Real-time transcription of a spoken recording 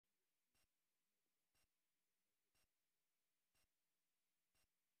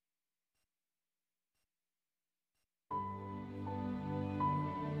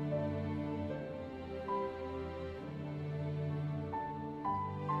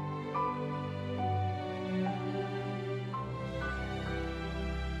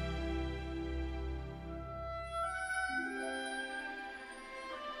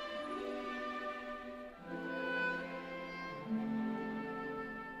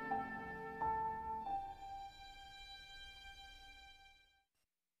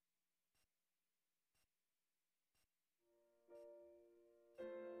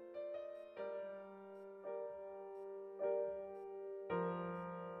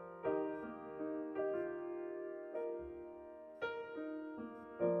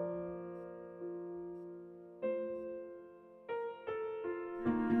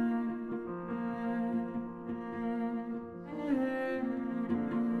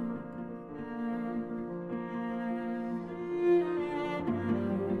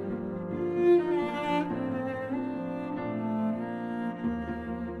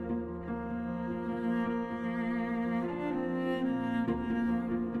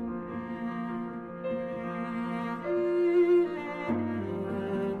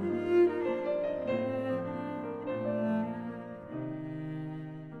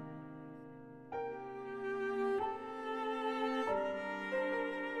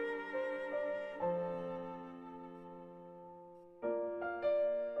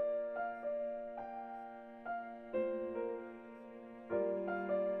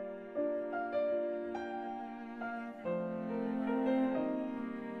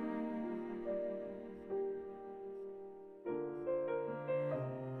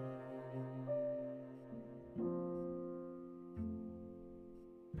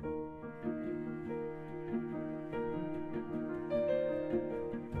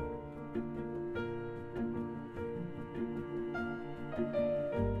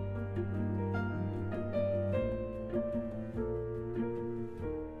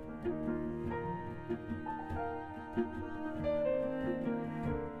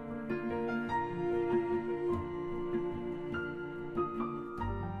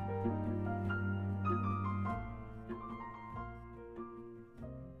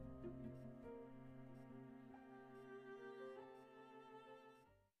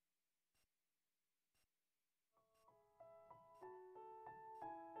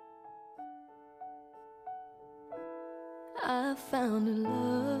I found a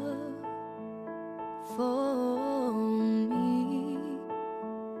love for me.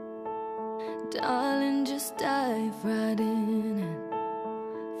 Darling, just dive right in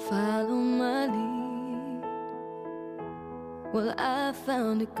and follow my lead. Well, I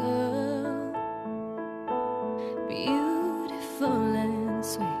found a girl, beautiful and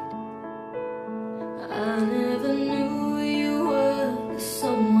sweet. I never knew you were the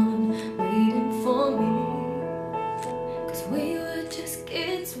someone waiting for me, 'cause we were just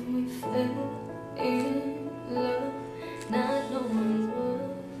kids when we fell in love, not knowing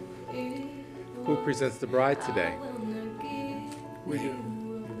what it was. Who presents the bride today? We do.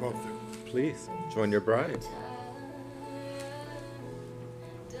 We both do. Please, join your bride.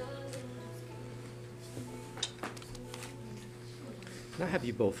 Now have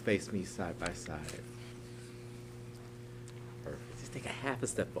you both face me side by side. Perfect. Just take a half a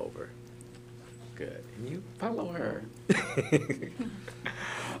step over. Good. And you follow her.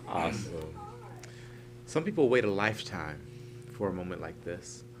 Awesome. Some people wait a lifetime for a moment like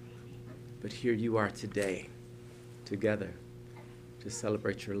this. But here you are today, together, to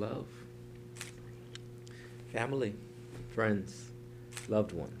celebrate your love. Family, friends,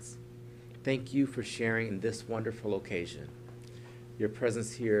 loved ones, thank you for sharing in this wonderful occasion. Your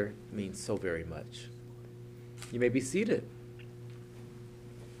presence here means so very much. You may be seated.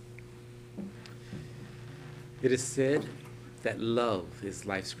 It is said that love is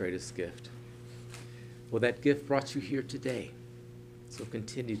life's greatest gift. Well, that gift brought you here today. So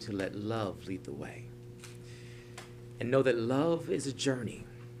continue to let love lead the way. And know that love is a journey,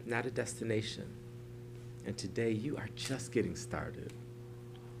 not a destination. And today you are just getting started.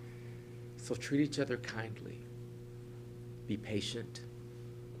 So treat each other kindly. Be patient.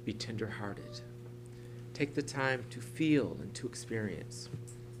 Be tender-hearted. Take the time to feel and to experience,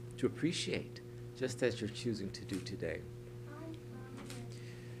 to appreciate, just as you're choosing to do today.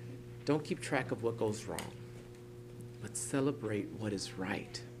 Don't keep track of what goes wrong, but celebrate what is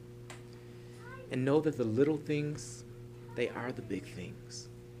right. And know that the little things, they are the big things.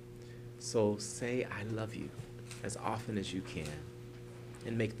 So say, I love you as often as you can,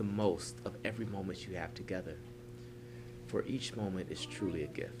 and make the most of every moment you have together. For each moment is truly a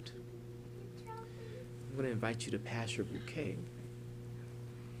gift. I'm going to invite you to pass your bouquet.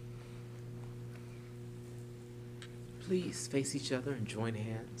 Please face each other and join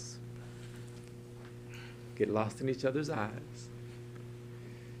hands. Get lost in each other's eyes.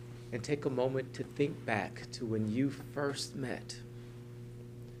 And take a moment to think back to when you first met,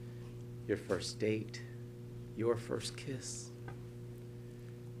 your first date, your first kiss,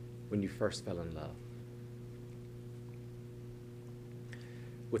 when you first fell in love.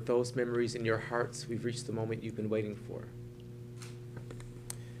 With those memories in your hearts, we've reached the moment you've been waiting for,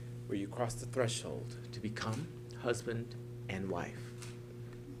 where you cross the threshold to become husband and wife.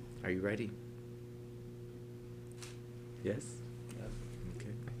 Are you ready? Yes?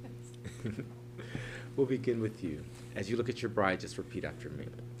 Okay. We'll begin with you. As you look at your bride, just repeat after me.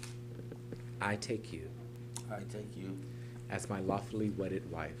 I take you I take you as my lawfully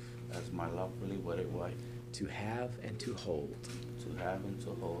wedded wife, as my lawfully wedded wife, to have and to hold, to have and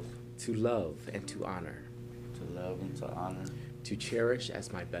to hold, to love and to honor, to love and to honor, to cherish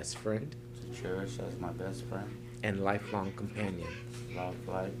as my best friend to cherish as my best friend, and lifelong companion.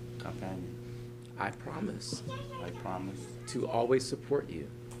 life companion. I promise I promise to always support you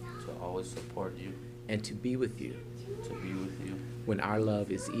to always support you, and to be with you to be with you when our love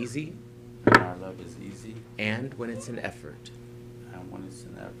is easy when our love is easy and when it's an effort, and when it's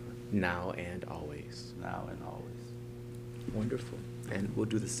an effort, now and always. now and always. Wonderful. And we'll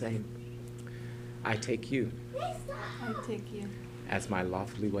do the same. I take you I take you as my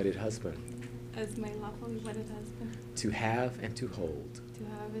lawfully wedded husband, as my lawfully wedded husband, to have and to hold, to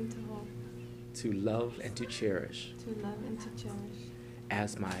have and to hold, to love and to cherish, to love and to cherish,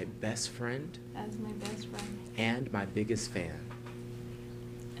 as my best friend as my best friend and my biggest fan.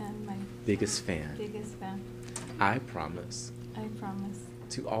 and my Biggest fan. biggest fan. I promise I promise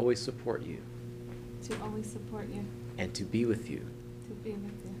to always support you to always support you, and to be with you to be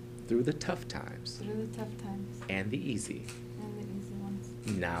with you through the tough times through the tough times and the easy, and the easy ones,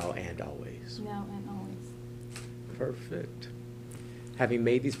 now and always. now and always. Perfect. Having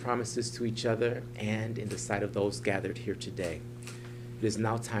made these promises to each other and in the sight of those gathered here today, it is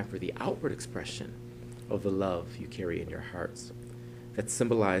now time for the outward expression of the love you carry in your hearts, that's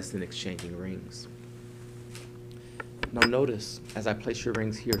symbolized in exchanging rings. Now notice, as I place your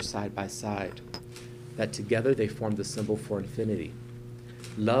rings here side by side, that together they form the symbol for infinity.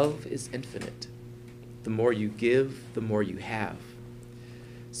 Love is infinite. The more you give, the more you have.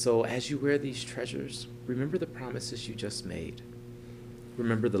 So as you wear these treasures, remember the promises you just made.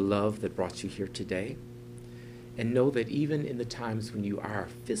 Remember the love that brought you here today. And know that even in the times when you are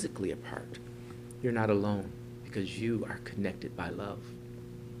physically apart, you're not alone because you are connected by love.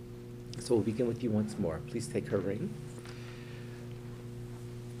 So we'll begin with you once more. Please take her ring.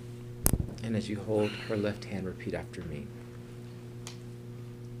 And as you hold her left hand, repeat after me.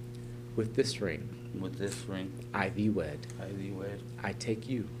 With this ring, I thee wed. I take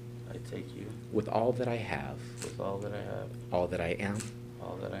you. With all that I have. All that I am.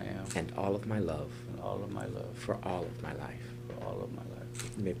 And all of my love. For all of my life.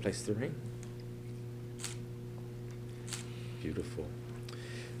 You may place the ring. Beautiful.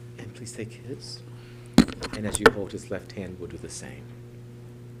 And please take his. And as you hold his left hand, we'll do the same.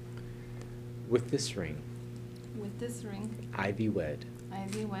 With this ring, I thee wed.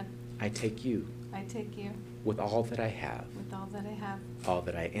 I take you. With all that I have. All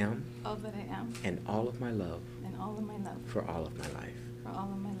that I am. And all of my love. For all of my life.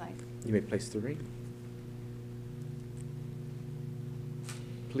 You may place the ring.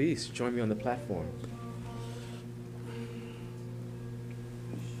 Please join me on the platform.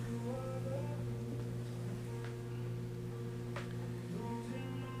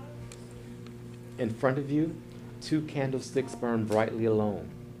 In front of you, 2 candlesticks burn brightly alone.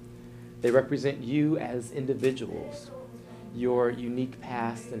 They represent you as individuals, your unique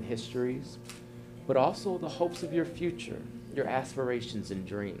past and histories, but also the hopes of your future, your aspirations and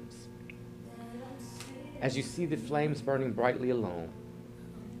dreams. As you see the flames burning brightly alone,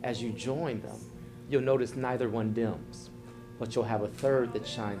 as you join them, you'll notice neither one dims, but you'll have a third that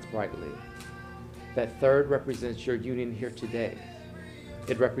shines brightly. That third represents your union here today.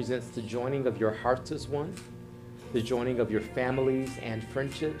 It represents the joining of your hearts as one, the joining of your families and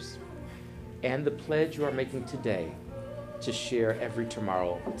friendships, and the pledge you are making today to share every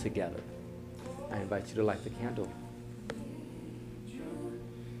tomorrow together. I invite you to light the candle.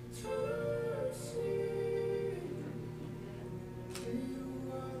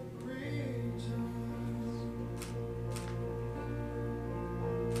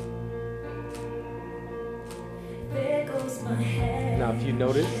 Now, if you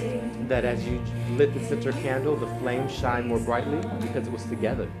notice that as you lit the center candle, the flames shine more brightly because it was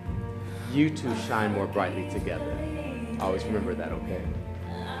together. You two shine more brightly together. Always remember that, okay?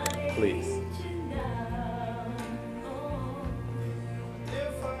 Please.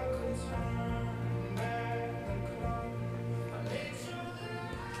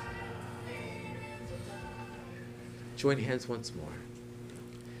 Join hands once more.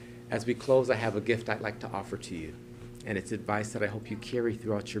 As we close, I have a gift I'd like to offer to you, and it's advice that I hope you carry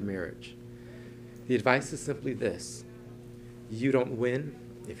throughout your marriage. The advice is simply this: you don't win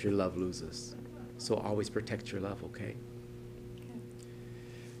if your love loses, so always protect your love, okay?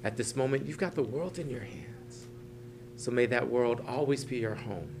 At this moment, you've got the world in your hands, so may that world always be your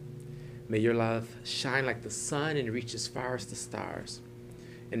home. May your love shine like the sun and reach as far as the stars,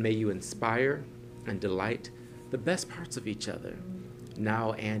 and may you inspire and delight the best parts of each other,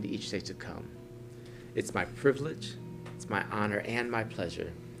 now and each day to come. It's my privilege, it's my honor, and my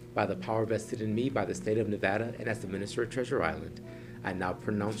pleasure, by the power vested in me by the state of Nevada and as the minister of Treasure Island, I now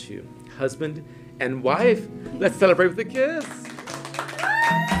pronounce you husband and wife. Let's celebrate with a kiss.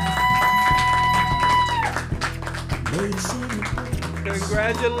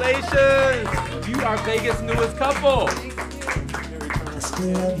 Congratulations! You are Vegas' newest couple.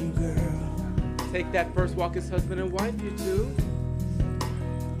 Take that first walk as husband and wife, you two.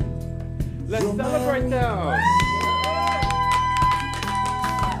 Let's celebrate them.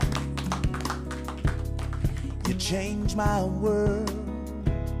 You change my world,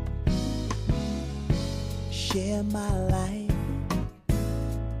 share my life,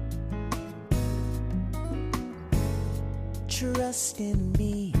 trust in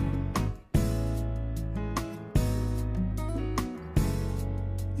me.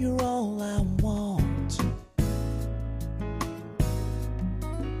 You're all I want,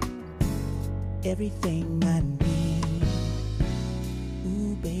 everything I need.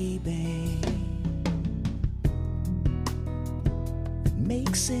 Ooh, baby, if it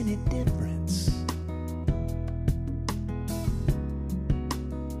makes any difference,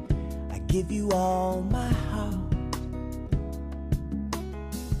 I give you all my heart.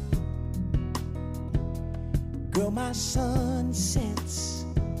 Girl, my sun sets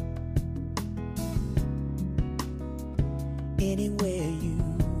anywhere you